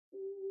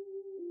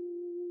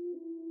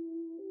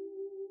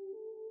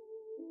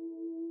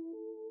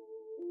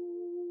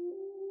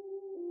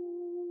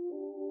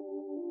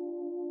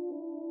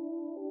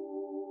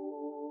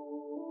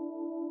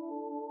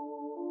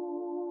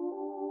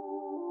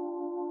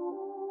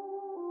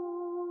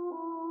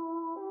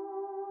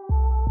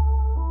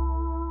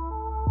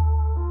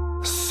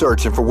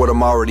Searching for what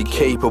I'm already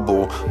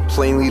capable,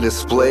 plainly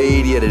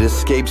displayed, yet it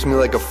escapes me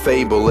like a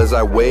fable. As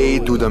I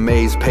wade through the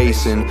maze,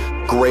 pacing,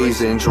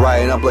 grazing,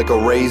 drying up like a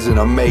raisin.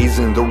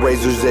 Amazing, the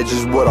razor's edge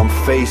is what I'm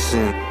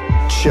facing.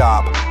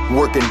 Chop,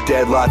 working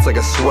deadlots like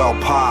a swell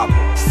pop.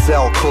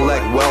 Sell,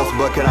 collect wealth,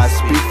 but can I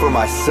speak for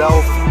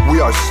myself?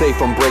 We are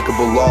safe,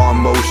 unbreakable law in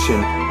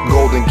motion.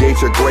 Golden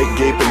gates are great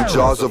gaping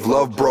jaws of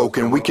love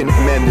broken. We can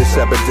mend this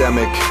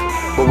epidemic,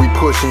 but we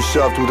push and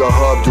shove through the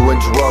hub, doing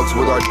drugs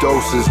with our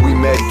doses. We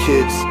med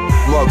kids,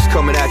 mugs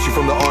coming at you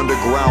from the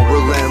underground,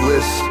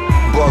 relentless.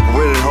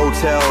 Bug-ridden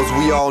hotels,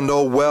 we all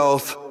know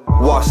wealth.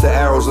 Watch the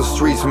arrows the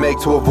streets make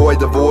to avoid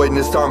the void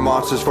and start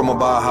monsters from a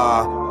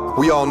Baja.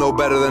 We all know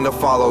better than to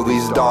follow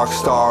these dark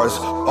stars.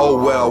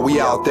 Oh well,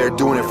 we out there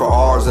doing it for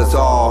ours, that's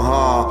all,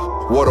 huh?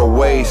 What a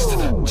waste,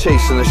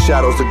 chasing the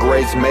shadows the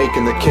greats make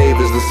in the cave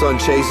as the sun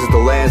chases the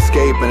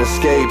landscape and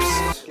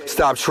escapes.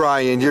 Stop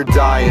trying, you're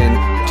dying.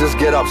 Just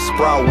get up,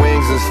 sprout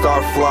wings and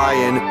start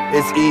flying.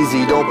 It's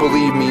easy, don't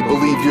believe me,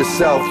 believe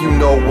yourself. You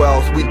know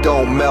wealth, we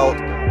don't melt.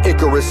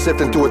 Icarus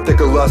sifting through a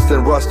thicker lust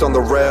than rust on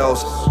the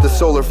rails. The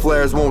solar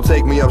flares won't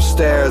take me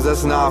upstairs,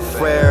 that's not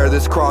fair.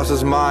 This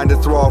crosses mine to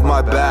throw off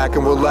my back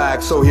and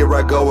relax, so here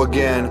I go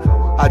again.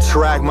 I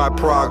track my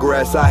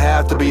progress, I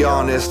have to be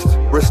honest.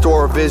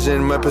 Restore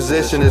vision, my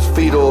position is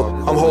fetal.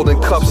 I'm holding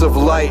cups of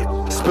light,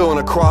 spilling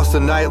across the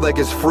night like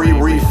it's free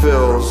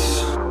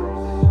refills.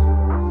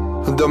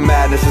 The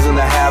madness is in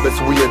the habits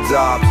we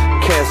adopt.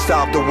 Can't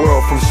stop the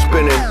world from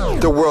spinning.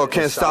 The world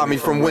can't stop me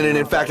from winning.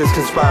 In fact, it's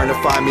conspiring to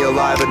find me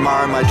alive.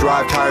 Admiring my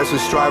drive, tirelessly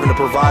striving to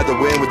provide the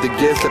win with the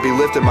gifts that be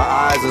lifting my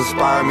eyes,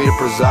 inspire me to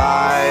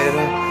preside.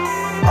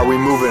 Are we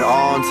moving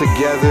on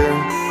together?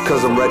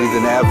 Cause I'm ready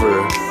than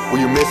ever.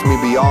 Will you miss me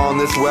beyond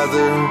this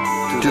weather?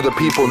 Do the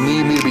people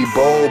need me to be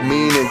bold,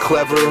 mean, and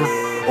clever?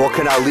 Or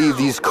can I leave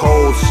these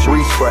cold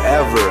streets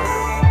forever?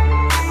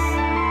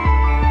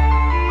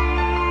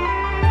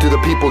 Do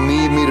the people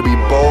need me to be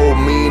bold,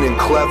 mean, and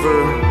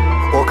clever?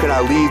 Or can I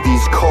leave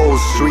these cold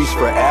streets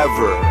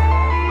forever?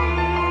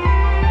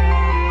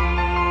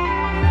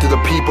 Do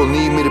the people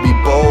need me to be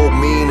bold,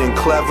 mean, and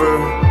clever?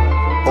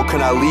 Or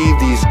can I leave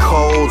these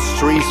cold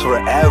streets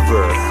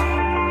forever?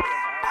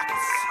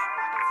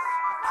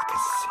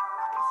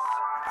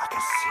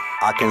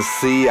 I can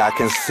see, I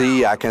can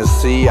see, I can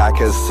see, I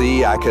can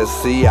see, I can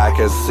see, I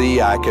can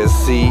see, I can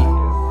see.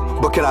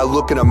 But can I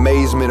look in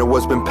amazement at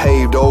what's been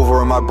paved over?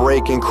 Am I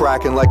breaking,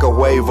 cracking like a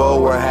wave?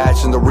 Oh, or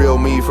hatching the real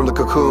me from the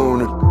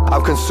cocoon?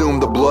 I've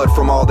consumed the blood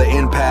from all the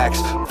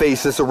impacts.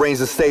 Faceless, arrange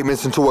the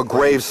statements into a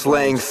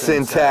grave-slaying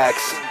syntax.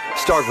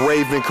 Stark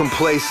raving,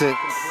 complacent.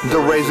 The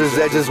razor's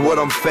edge is what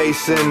I'm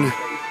facing.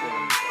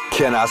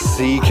 Can I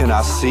see, can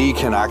I see,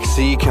 can I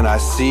see, can I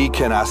see,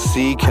 can I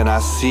see, can I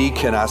see,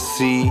 can I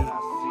see?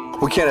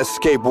 We can't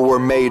escape what we're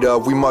made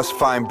of. We must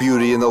find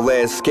beauty in the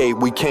landscape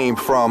we came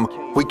from.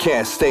 We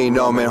can't stay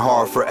numb and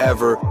hard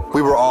forever.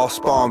 We were all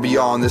spawned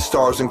beyond the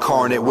stars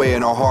incarnate,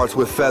 weighing our hearts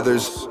with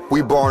feathers.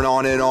 We born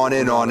on and on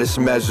and on this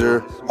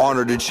measure.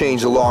 Honored to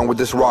change along with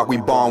this rock we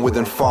bond with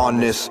in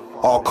fondness.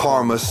 All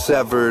karma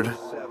severed.